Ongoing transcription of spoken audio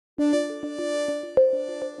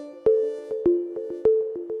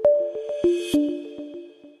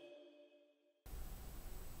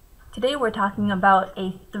Today we're talking about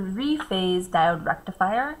a three-phase diode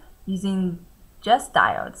rectifier using just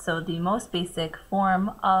diodes, so the most basic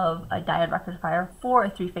form of a diode rectifier for a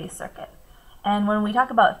three-phase circuit. And when we talk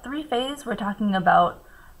about three-phase, we're talking about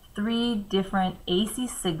three different AC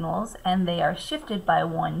signals, and they are shifted by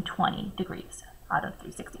 120 degrees out of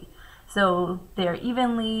 360. So they're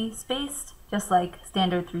evenly spaced, just like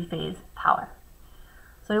standard three-phase power.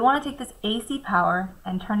 So we want to take this AC power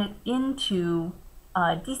and turn it into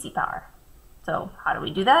DC power. So how do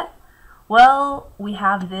we do that? Well, we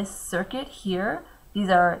have this circuit here. These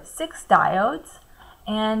are 6 diodes,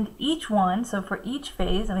 and each one, so for each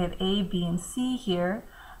phase, and we have A, B, and C here,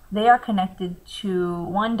 they are connected to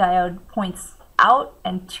one diode points out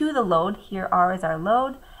and to the load. Here R is our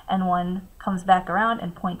load, and one comes back around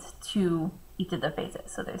and points to each of the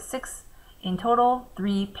phases. So there's 6 in total,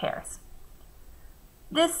 3 pairs.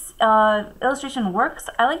 This illustration works.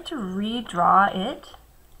 I like to redraw it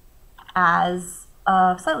as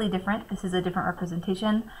slightly different. This is a different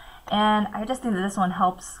representation, and I just think that this one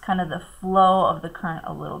helps kind of the flow of the current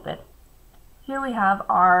a little bit. Here we have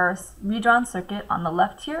our redrawn circuit on the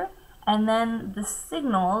left here, and then the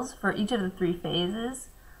signals for each of the 3 phases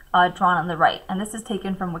drawn on the right. And this is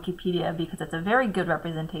taken from Wikipedia because it's a very good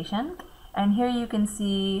representation. And here you can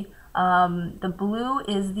see the blue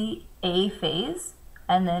is the A phase,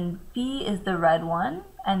 and then B is the red one,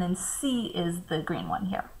 and then C is the green one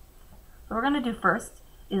here. So what we're going to do first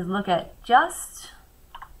is look at just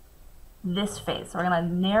this phase. So we're going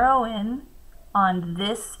to narrow in on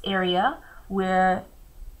this area where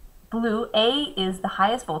blue, A is the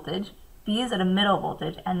highest voltage, B is at a middle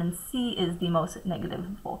voltage, and then C is the most negative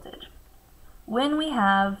voltage. When we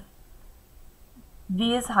have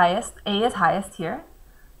V is highest, A is highest here,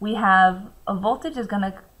 we have a voltage is going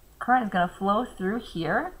to current is going to flow through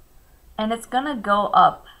here, and it's going to go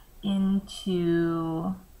up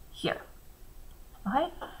into here.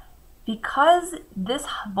 Okay? Because this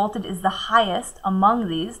voltage is the highest among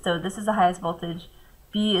these, so this is the highest voltage,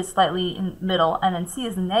 B is slightly in middle, and then C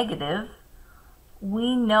is negative,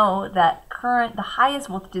 we know that current, the highest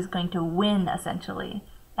voltage is going to win essentially,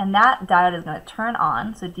 and that diode is going to turn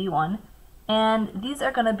on, so D1, and these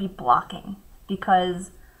are going to be blocking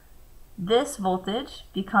because this voltage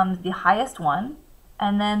becomes the highest one,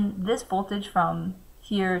 and then this voltage from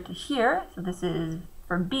here to here, so this is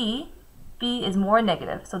for B, B is more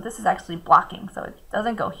negative, so this is actually blocking, so it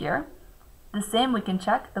doesn't go here. The same, we can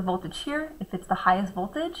check the voltage here. If it's the highest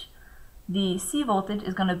voltage, the C voltage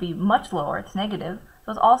is going to be much lower, it's negative,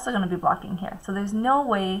 so it's also going to be blocking here. So there's no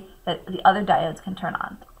way that the other diodes can turn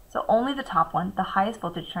on. So only the top one, the highest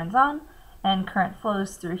voltage, turns on, and current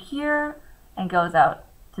flows through here and goes out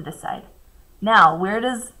to this side. Now, where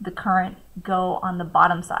does the current go on the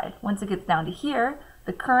bottom side? Once it gets down to here,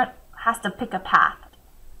 the current has to pick a path.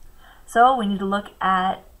 So we need to look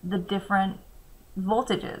at the different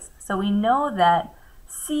voltages. So we know that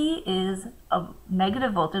C is a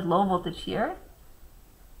negative voltage, low voltage here,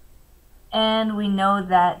 and we know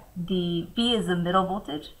that the B is the middle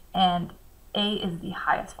voltage and A is the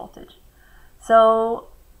highest voltage. So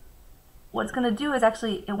what it's going to do is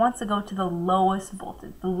actually, it wants to go to the lowest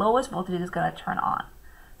voltage. The lowest voltage is going to turn on.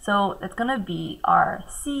 So it's going to be our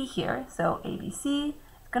C here, so ABC.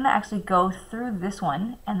 It's going to actually go through this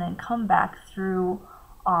one and then come back through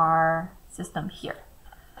our system here.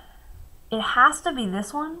 It has to be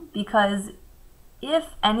this one because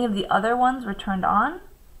if any of the other ones were turned on,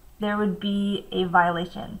 there would be a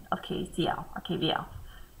violation of KCL or KVL.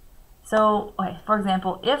 So, okay, for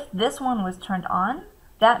example, if this one was turned on,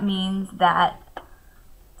 that means that,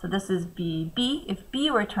 so this is B. If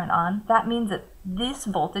B were turned on, that means that this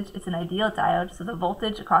voltage, it's an ideal diode, so the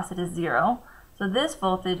voltage across it is 0. So this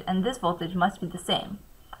voltage and this voltage must be the same.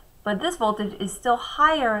 But this voltage is still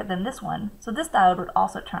higher than this one, so this diode would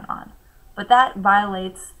also turn on. But that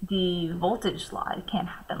violates the voltage law. It can't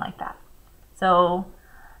happen like that. So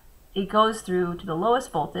it goes through to the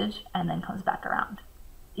lowest voltage and then comes back around.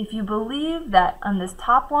 If you believe that on this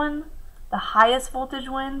top one, the highest voltage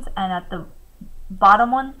wins, and at the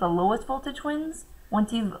bottom one, the lowest voltage wins,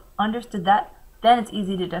 once you've understood that, then it's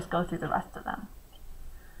easy to just go through the rest of them.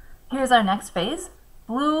 Here's our next phase.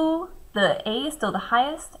 Blue, the A is still the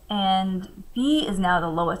highest, and B is now the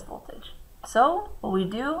lowest voltage. So what we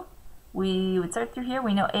do, we would start through here.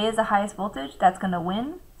 We know A is the highest voltage, that's going to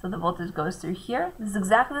win, so the voltage goes through here. This is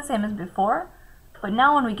exactly the same as before, but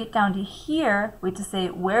now when we get down to here, we have to say,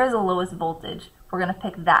 where is the lowest voltage? We're going to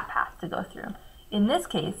pick that path to go through. In this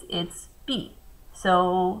case, it's B.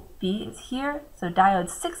 So B is here, so diode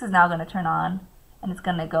 6 is now going to turn on, and it's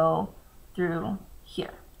going to go through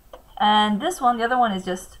here. And this one, the other one, is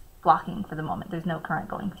just blocking for the moment. There's no current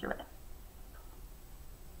going through it.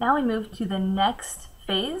 Now we move to the next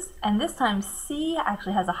phase, and this time C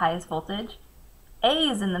actually has the highest voltage, A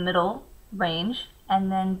is in the middle range,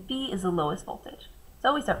 and then B is the lowest voltage.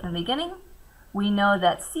 So we start from the beginning. We know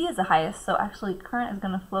that C is the highest, so actually current is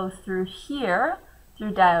going to flow through here,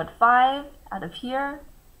 through diode 5, out of here,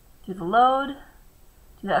 to the load,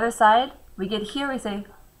 to the other side. We get here, we say,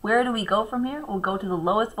 where do we go from here? We'll go to the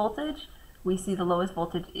lowest voltage. We see the lowest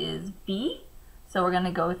voltage is B, so we're going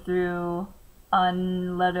to go through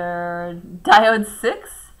unlettered diode 6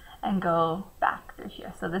 and go back through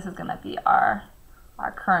here. So this is going to be our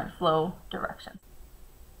current flow direction.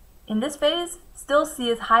 In this phase, still C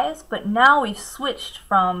is highest, but now we've switched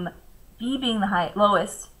from B being the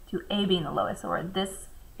lowest to A being the lowest, so we're in this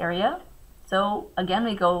area. So again,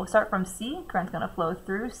 we start from C, current's going to flow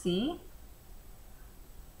through C,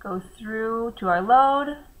 go through to our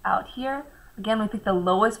load, out here. Again, we pick the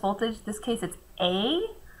lowest voltage, in this case it's A,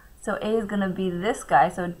 so A is going to be this guy,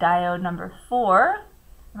 so diode number 4.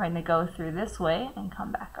 We're going to go through this way and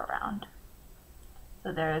come back around.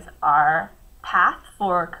 So there's our path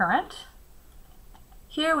for current.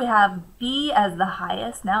 Here we have B as the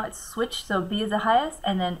highest. Now it's switched, so B is the highest,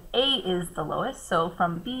 and then A is the lowest. So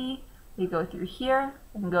from B, we go through here,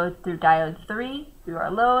 and go through diode 3, through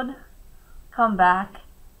our load, come back,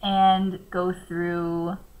 and go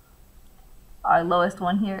through our lowest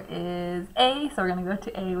one here is A, so we're going to go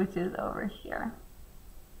to A, which is over here.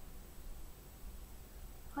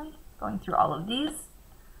 Okay, going through all of these.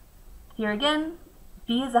 Here again,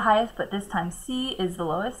 B is the highest, but this time C is the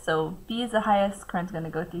lowest, so B is the highest, current's going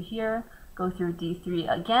to go through here, go through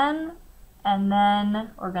D3 again, and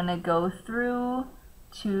then we're going to go through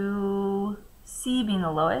to C being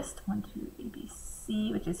the lowest, 1, 2, A, B,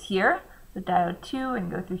 C, which is here, so diode 2,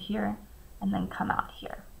 and go through here, and then come out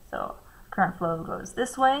here. So current flow goes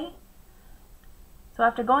this way. So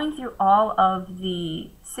after going through all of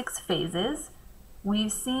the 6 phases,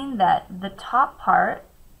 we've seen that the top part,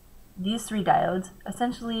 these 3 diodes,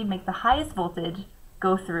 essentially make the highest voltage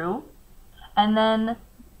go through, and then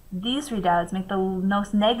these 3 diodes make the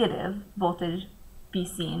most negative voltage be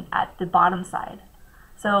seen at the bottom side.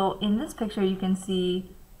 So in this picture you can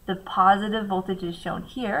see the positive voltage is shown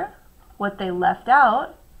here. What they left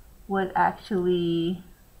out was actually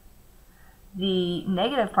the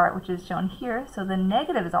negative part, which is shown here. So the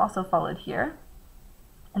negative is also followed here.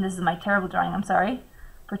 And this is my terrible drawing, I'm sorry.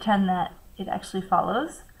 Pretend that it actually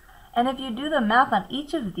follows. And if you do the math on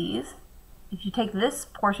each of these, if you take this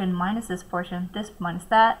portion minus this portion, this minus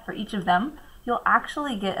that, for each of them, you'll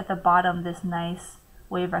actually get at the bottom this nice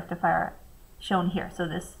wave rectifier shown here. So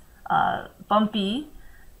this bumpy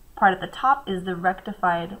part at the top is the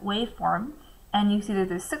rectified waveform. And you see that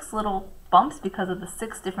there's 6 little bumps because of the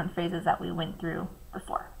 6 different phases that we went through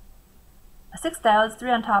before. 6 diodes, 3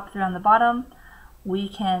 on top, 3 on the bottom. We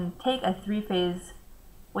can take a 3-phase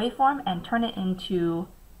waveform and turn it into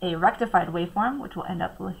a rectified waveform, which will end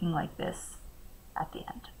up looking like this at the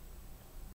end.